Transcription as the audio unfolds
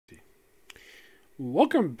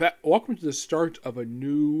Welcome back. Welcome to the start of a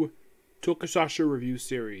new Tokusatsu review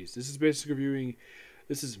series. This is basically reviewing.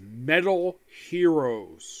 This is Metal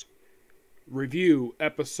Heroes Review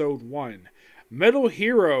Episode 1. Metal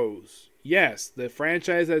Heroes. Yes, the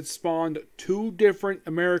franchise that spawned two different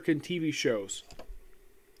American TV shows.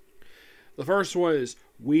 The first one is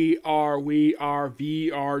We Are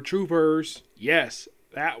VR Troopers. Yes,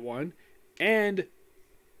 that one. And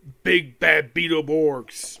Big Bad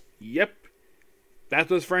Beetleborgs. Yep. That's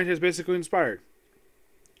what this franchise basically inspired.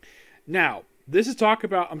 Now, I'm talking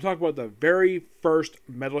about the very first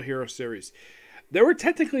Metal Hero series. There were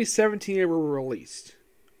technically 17 that were released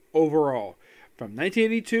overall, from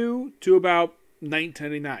 1982 to about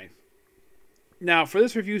 1999. Now, for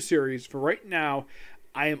this review series, for right now,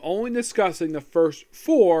 I am only discussing the first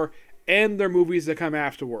 4 and their movies that come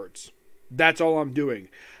afterwards. That's all I'm doing.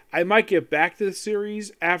 I might get back to the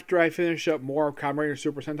series after I finish up more of Kamen Rider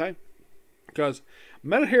Super Sentai, because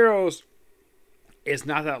Metal Heroes is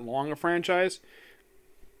not that long a franchise.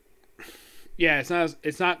 Yeah,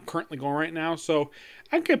 it's not currently going right now, so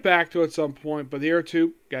I can get back to it at some point, but the other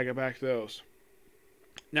two, gotta get back to those.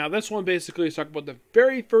 Now, this one basically is talking about the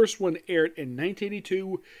very first one aired in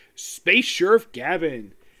 1982, Space Sheriff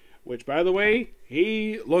Gavan, which, by the way,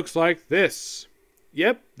 he looks like this.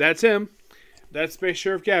 Yep, that's him. That's Space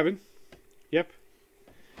Sheriff Gavan. Yep.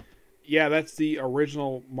 Yeah, that's the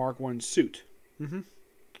original Mark I suit.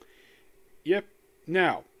 Yep.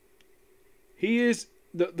 Now, he is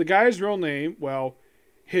the guy's real name. Well,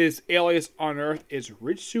 his alias on Earth is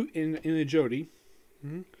Ritsu Inajodi.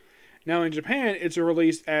 Now, in Japan, it's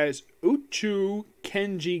released as Uchu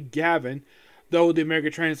Kenji Gavan, though the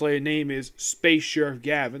American translated name is Space Sheriff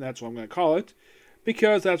Gavan. That's what I'm going to call it,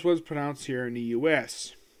 because that's what it's pronounced here in the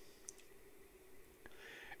U.S.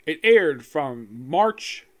 It aired from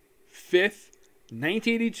March 5th,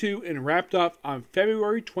 1982, and wrapped up on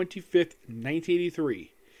February 25th,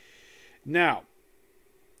 1983. Now,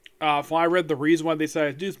 when I read the reason why they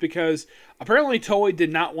decided to do this, because apparently Toei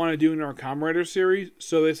did not want to do another Kamen Rider series,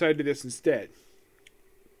 so they decided to do this instead.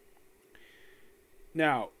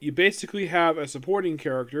 Now, you basically have a supporting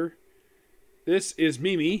character. This is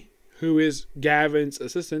Mimi, who is Gavan's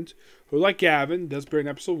assistant, who, like Gavan, does appear in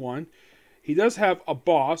episode 1. He does have a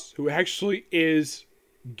boss who actually is,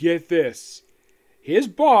 get this, his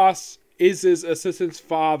boss is his assistant's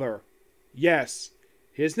father. Yes,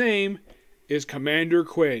 his name is Commander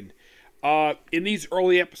Quinn. In these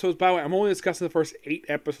early episodes, by the way, I'm only discussing the first 8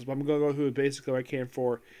 episodes, but I'm going to go through basically what I can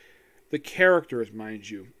for the characters, mind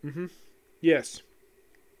you. Yes.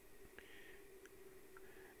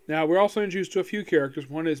 Now, we're also introduced to a few characters.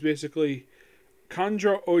 One is basically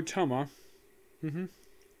Kanjo Otama.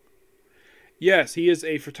 Yes, he is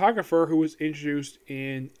a photographer who was introduced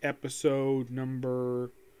in episode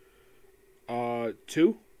number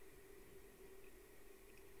 2.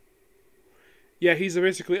 Yeah, he's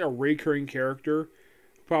basically a recurring character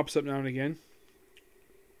who pops up now and again.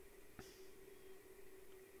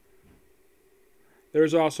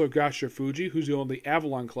 There's also Gasha Fuji, who's the only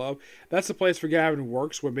Avalon Club. That's the place where Gavan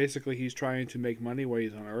works, where basically he's trying to make money while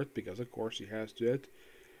he's on Earth, because of course he has to do it.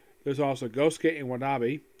 There's also Gosuke and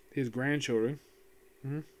Wanabe, his grandchildren.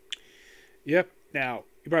 Yep. Now,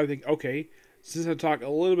 you probably think, okay, since I talk a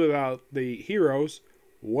little bit about the heroes,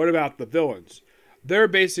 what about the villains? They're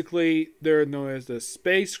known as the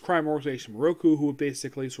Space Crime Organization Moroku, who are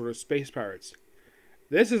basically sort of space pirates.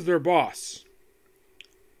 This is their boss.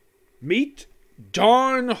 Meet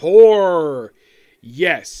Don Hoare.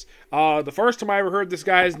 Yes. The first time I ever heard this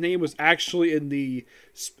guy's name was actually in the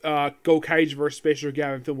Gokaiger vs. Space Sheriff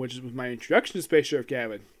Gavan film, which was my introduction to Space Sheriff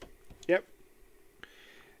Gavan. Yep.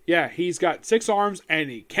 Yeah, he's got 6 arms and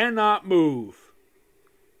he cannot move.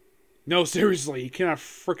 No, seriously, he cannot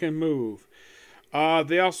freaking move.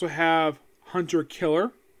 They also have Hunter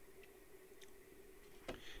Killer.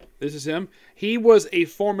 This is him. He was a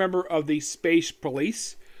former member of the Space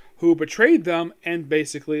Police who betrayed them, and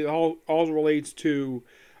basically all relates to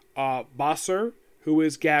Basser, who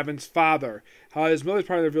is Gavan's father. His mother's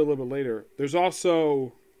probably revealed a little bit later. There's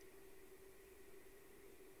also...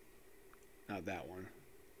 not that one.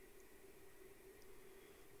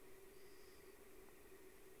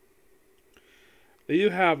 They do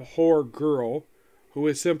have Horror Girl, who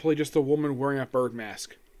is simply just a woman wearing a bird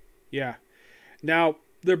mask. Yeah. Now,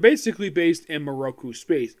 they're basically based in Moroku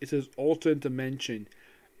space. It's his alternate dimension.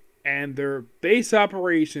 And their base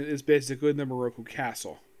operation is basically in the Moroku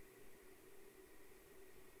Castle.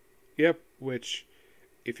 Yep, which,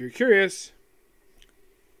 if you're curious,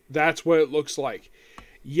 that's what it looks like.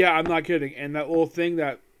 Yeah, I'm not kidding. And that little thing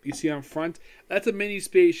that you see on front, that's a mini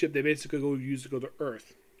spaceship they basically use to go to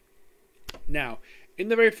Earth. Now, in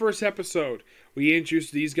the very first episode, we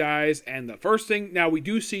introduced these guys, and the first thing, now we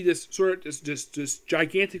do see this sort of this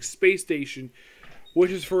gigantic space station,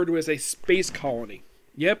 which is referred to as a space colony.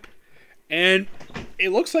 Yep. And it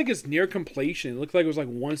looks like it's near completion. It looks like it was like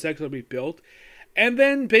one second to be built. And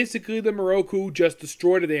then basically the Moroku just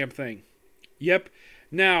destroyed the damn thing. Yep.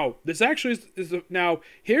 Now, this actually now,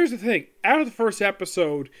 here's the thing. Out of the first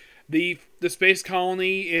episode, the space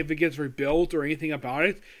colony, if it gets rebuilt or anything about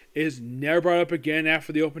it, is never brought up again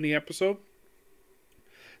after the opening episode.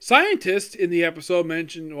 Scientists in the episode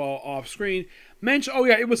mentioned, well, off screen, mentioned, oh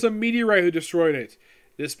yeah, it was a meteorite who destroyed it,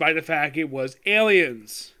 despite the fact it was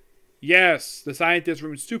aliens. Yes, the scientists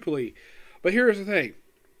remembered stupidly. But here's the thing.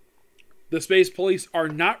 The space police are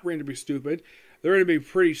not going to be stupid. They're going to be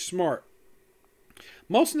pretty smart.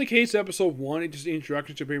 Most in the case of episode 1, it's just an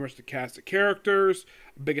introduction to pretty much the cast of characters,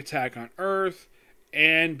 a big attack on Earth,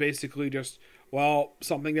 and basically just, well,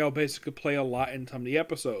 something that'll basically play a lot in some of the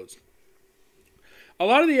episodes. A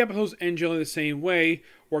lot of the episodes end generally the same way,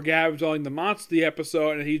 where Gavan's telling the monster of the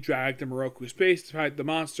episode, and he dragged the Moroku space to fight the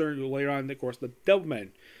monster, and later on, of course, the Devilmen.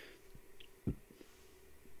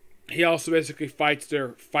 He also basically fights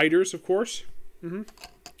their fighters, of course.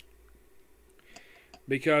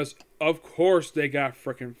 Because, of course, they got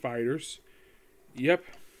frickin' fighters. Yep.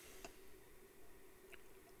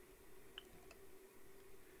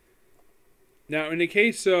 Now, in the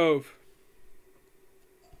case of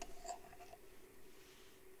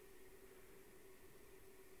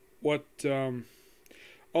what,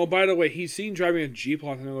 oh, by the way, he's seen driving a Jeep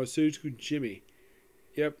on the Suzuki Jimmy.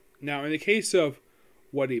 Yep. Now, in the case of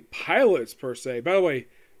what he pilots, per se, by the way,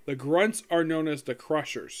 the grunts are known as the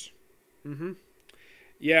Crushers.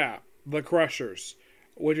 Yeah, the Crushers,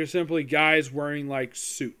 which are simply guys wearing, like,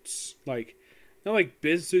 suits. Like, not like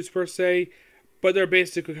business suits, per se, but they're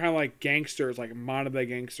basically kind of like gangsters, like modern day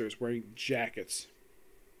gangsters wearing jackets.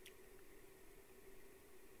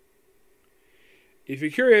 If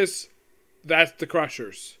you're curious, that's the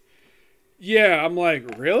Crushers. Yeah, I'm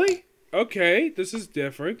like, really? Okay, this is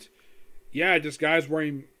different. Yeah, just guys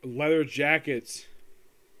wearing leather jackets.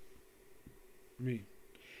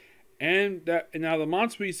 And now the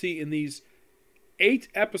monsters we see in these 8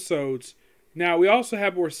 episodes. Now we also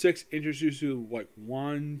have more 6 introduced to like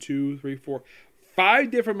 1, 2, 3, 4,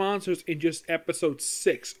 5 different monsters in just episode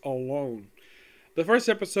 6 alone. The first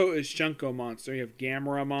episode is Shunko Monster. You have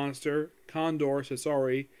Gamera Monster, Condor,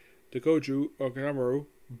 Sasori, Tokoju, Okamaru,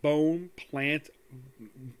 Bone, Plant,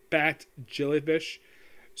 Bat, Jellyfish,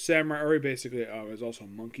 Samurai Uri basically is also a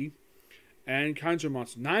monkey, and Kanjo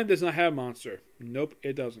Monster. 9 does not have monster. Nope,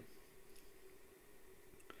 it doesn't.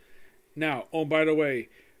 Now, oh, by the way,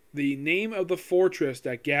 the name of the fortress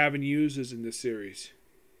that Gavan uses in this series.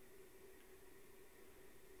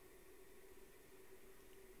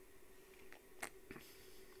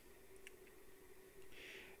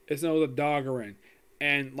 It's known as the Doggerin.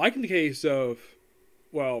 And like in the case of,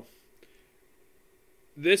 well,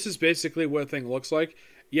 this is basically what the thing looks like.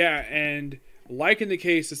 Yeah, and like in the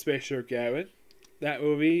case of Spaceship Gavan, that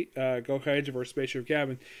movie, Gokaiger vs. Spaceship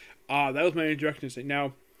Gavan, that was my introduction to it.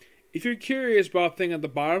 Now, if you're curious about the thing at the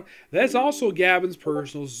bottom, that's also Gavan's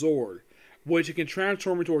personal Zord, which it can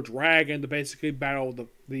transform into a dragon to basically battle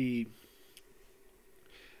the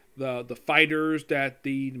fighters that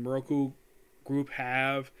the Moroku group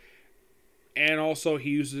have, and also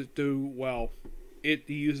he uses it to, well, he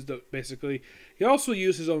uses it basically. He also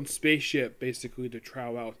uses his own spaceship basically to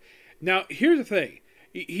travel out. Now, here's the thing: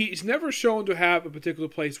 he's never shown to have a particular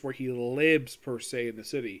place where he lives per se in the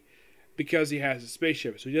city, because he has a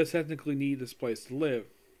spaceship, so he does technically need this place to live.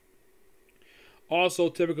 Also,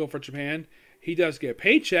 typical for Japan, he does get a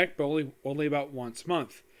paycheck, but only about once a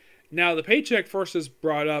month. Now, the paycheck first is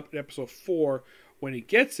brought up in episode 4. When he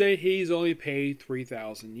gets it, he's only paid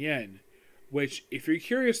 3,000 yen. Which, if you're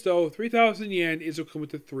curious though, 3,000 yen is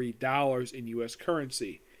equivalent to $3 in US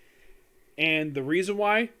currency. And the reason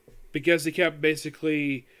why? Because he kept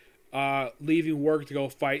basically leaving work to go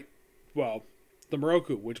fight, well, the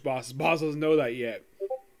Moroku, which boss doesn't know that yet.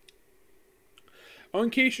 In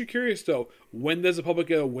case you're curious though, when does the public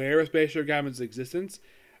get aware of Spaceship Gavan's existence?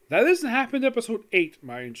 That doesn't happen in episode 8,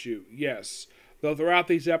 mind you. Yes. Though throughout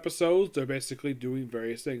these episodes, they're basically doing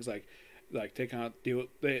various things like taking out the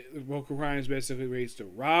Moroku crimes, basically raised to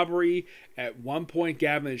robbery. At one point,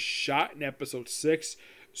 Gavan is shot in episode 6.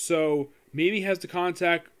 So Mimi has to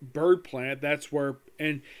contact Bird Planet. That's where,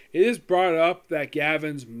 and it is brought up that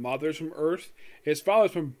Gavan's mother's from Earth. His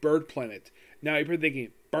father's from Bird Planet. Now you're probably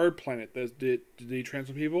thinking, Bird Planet, do they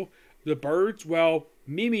transform people? The birds, well,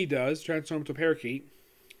 Mimi does transform to a parakeet.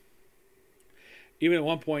 Even at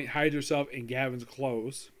one point hides herself in Gavan's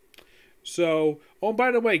clothes. So, oh,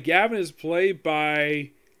 by the way, Gavan is played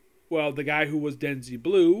by, well, the guy who was Denzi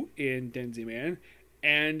Blue in Denzi Man,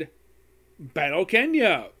 and Battle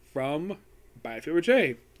Kenya from Battlefield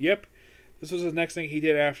J. Yep, this was the next thing he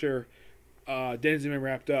did after Denzi Man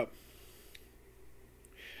wrapped up.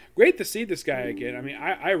 Great to see this guy again. I mean,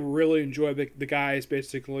 I really enjoy the guy's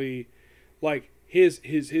basically like his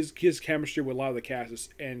chemistry with a lot of the cast,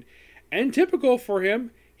 and typical for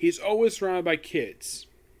him, he's always surrounded by kids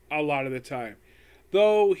a lot of the time.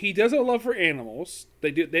 Though he does have a love for animals.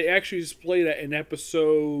 They actually displayed that in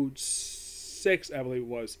episode 6, I believe it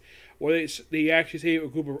was, where they actually saved a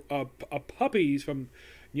group of puppies from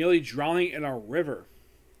nearly drowning in a river.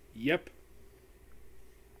 Yep.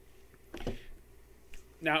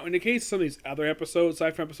 Now, in the case of some of these other episodes,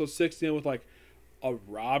 aside from episode 6 dealing with like a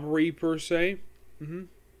robbery per se,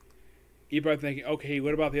 you're probably thinking, okay,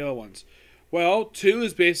 what about the other ones? Well, 2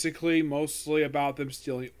 is basically mostly about them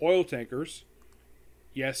stealing oil tankers.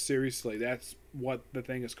 Yes, seriously, that's what the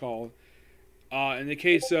thing is called. In the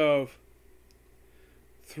case of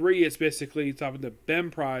 3, it's basically talking the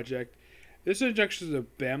BEM project. This is injections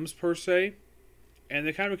of BEMs per se, and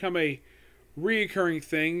they kind of become a reoccurring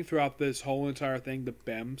thing throughout this whole entire thing, the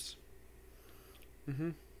BEMs.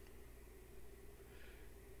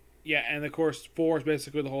 Yeah, and of course 4 is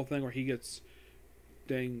basically the whole thing where he gets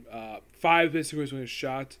 5 basically is when it's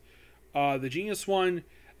shot. The Genius one,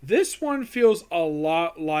 this one feels a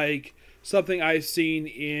lot like something I've seen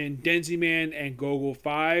in Denzi Man and Gogol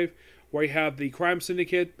 5, where you have the crime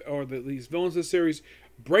syndicate, or these villains of the series,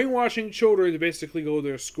 brainwashing children to basically go to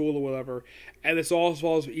their school or whatever, and this all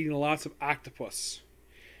involves eating lots of octopus.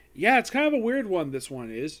 Yeah, it's kind of a weird one, this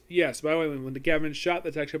one is. Yes, by the way, when the Gavan shot,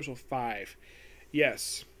 that's actually episode 5.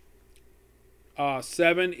 Yes.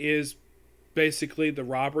 7 is basically the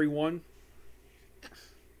robbery one.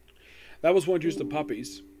 That was one just the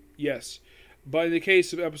puppies. Yes. But in the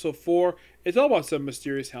case of episode 4, it's all about some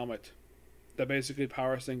mysterious helmet that basically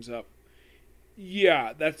powers things up.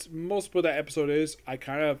 Yeah, that's most of what that episode is. I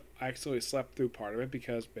kind of actually slept through part of it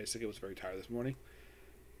because basically I was very tired this morning.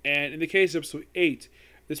 And in the case of episode 8,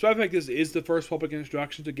 despite the fact this is the first public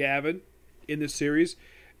introduction to Gavan in this series,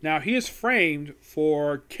 now he is framed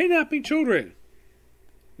for kidnapping children.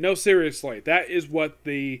 No, seriously, that is what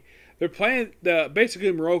they're planning.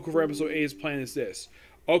 Basically Morocco for episode 8 is planning is this.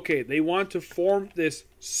 Okay, they want to form this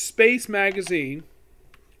space magazine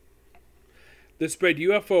that spread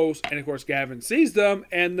UFOs, and of course Gavan sees them,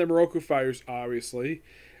 and the Morocco fires, obviously.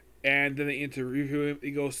 And then they interview him, he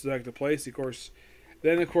goes to the place, of course.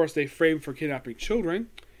 Then, of course, they frame him for kidnapping children.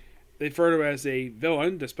 They refer to him as a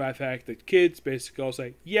villain, despite the fact that kids basically all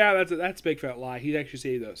say, yeah, that's a big fat lie. He actually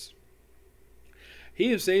saved us.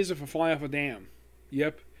 He saves us for falling off a dam.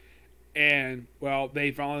 Yep. And, well, they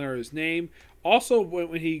finally learn his name. Also,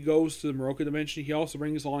 when he goes to the Morocco dimension, he also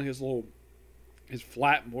brings along his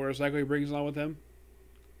flat motorcycle he brings along with him,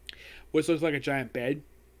 which looks like a giant bed.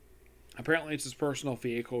 Apparently, it's his personal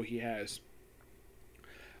vehicle he has.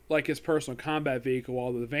 Like his personal combat vehicle,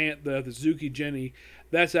 while the Zuki Jenny,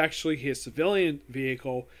 that's actually his civilian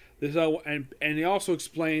vehicle. And they also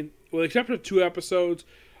explain, well, except for 2 episodes,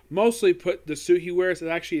 mostly put the suit he wears as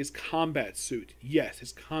actually his combat suit. Yes,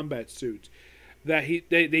 his combat suit. That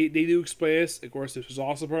they do explain this. Of course, this was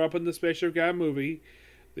also brought up in the Spaceship Guy movie.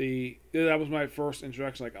 That was my first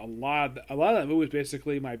introduction. Like a lot of that movie was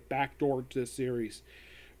basically my backdoor to the series,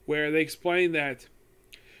 where they explain that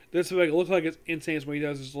this looks like it's insane when he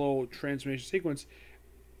does this little transformation sequence.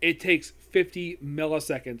 It takes 50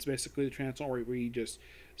 milliseconds basically to transform, where he just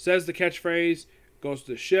says the catchphrase, goes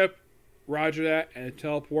to the ship, roger that, and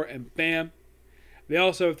teleport, and bam. They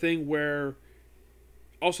also have a thing where,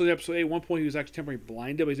 also in episode 8, at one point he was actually temporarily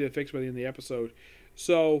blinded, but he's going to fix by the end of the episode.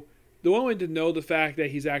 So the only way to know the fact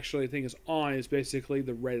that he's actually, the thing is on, is basically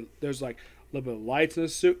the red. There's like a little bit of lights in the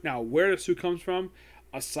suit. Now, where the suit comes from,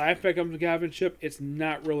 aside from the Gavan ship, it's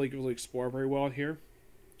not really explored very well here.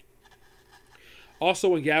 Also,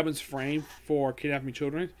 when Gavan's framed for kidnapping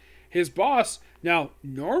children, his boss, now,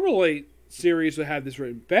 normally series would have this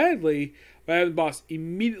written badly, but having the boss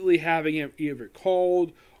immediately having him either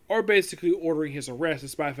called or basically ordering his arrest,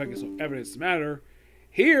 despite the fact there's no evidence to matter.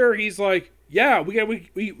 Here, he's like, yeah, we got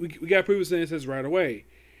to prove his innocence right away.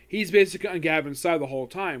 He's basically on Gavan's side the whole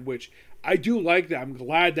time, which I do like that. I'm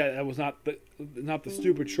glad that was not the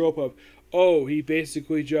stupid trope of, oh, he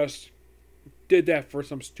basically just did that for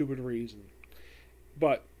some stupid reason.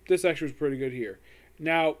 But this actually was pretty good here.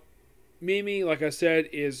 Now, Mimi, like I said,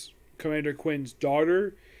 is Commander Quinn's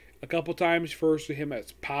daughter. A couple times refers to him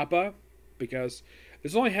as Papa, because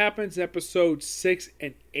this only happens in episodes 6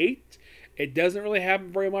 and 8. It doesn't really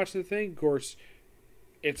happen very much in the thing. Of course,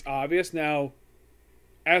 It's obvious now.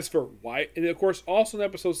 As for why, and of course, also in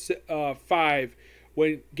episode 5,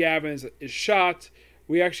 when Gavan is shot,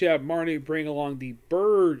 we actually have Marnie bring along the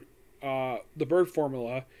bird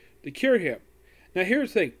formula to cure him. Now,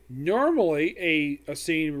 here's the thing: normally, a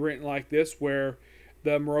scene written like this, where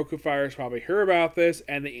the Morocco fighters probably hear about this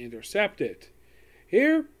and they intercept it.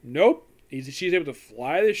 Here, nope. She's able to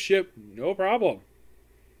fly the ship, no problem.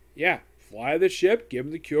 Yeah, fly the ship, give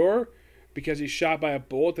him the cure, because he's shot by a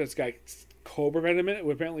bullet that's got cobra venom in it,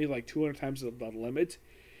 with apparently like 200 times the limit,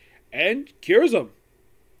 and cures him.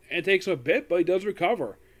 And it takes him a bit, but he does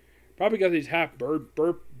recover. Probably because he's half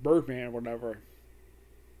Birdman or whatever.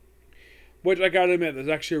 Which I gotta admit, there's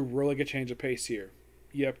actually a really good change of pace here.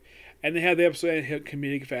 Yep. And they have the episode in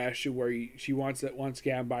comedic fashion where she wants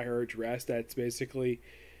Gavin buy her a dress that's basically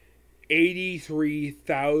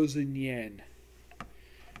 83,000 yen.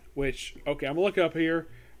 Which, okay, I'm gonna look up here.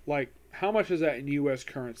 Like, how much is that in U.S.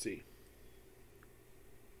 currency?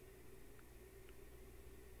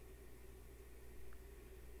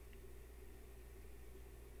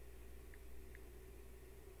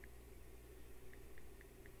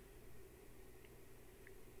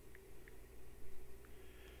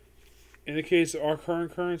 In the case of our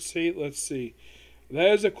current currency, let's see.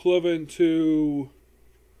 That is equivalent to,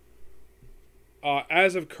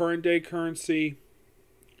 as of current day currency,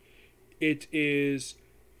 it is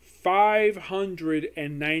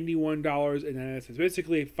 $591.99.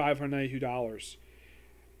 Basically $592.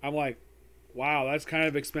 I'm like, wow, that's kind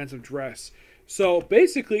of expensive dress. So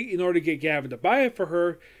basically, in order to get Gavan to buy it for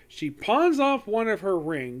her, she pawns off one of her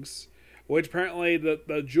rings, which apparently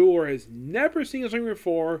the jeweler has never seen this ring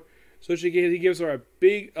before. So he gives her a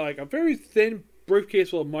big, like a very thin briefcase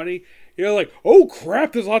full of money. You're like, oh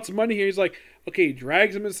crap, there's lots of money here. He's like, okay, he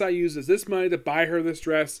drags him inside, uses this money to buy her this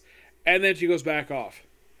dress, and then she goes back off.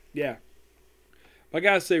 Yeah. But I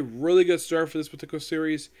gotta say, really good start for this particular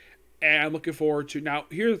series, and I'm looking forward to. Now,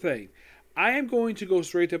 here's the thing. I am going to go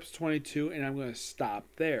straight to episode 22, and I'm going to stop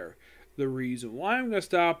there. The reason why I'm going to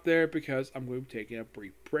stop there, because I'm going to be taking a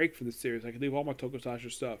brief break from the series. I can leave all my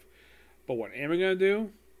Tokusatsu stuff. But what am I going to do?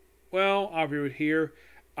 Well, I'll review it here.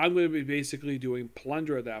 I'm going to be basically doing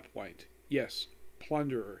Plunder at that point. Yes,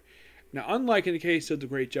 Plunderer. Now, unlike in the case of The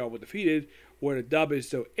Great Gentleman Defeated, where the dub is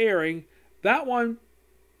still airing, that one,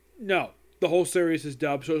 no. The whole series is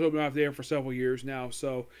dubbed, so it's been off there for several years now,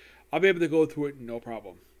 so I'll be able to go through it no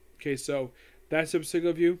problem. Okay, so that's the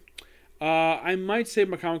particular view. I might save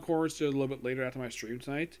my comic corners to a little bit later after my stream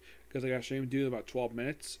tonight, because I got a stream due in about 12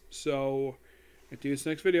 minutes. So, I'll do this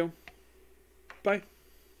next video. Bye.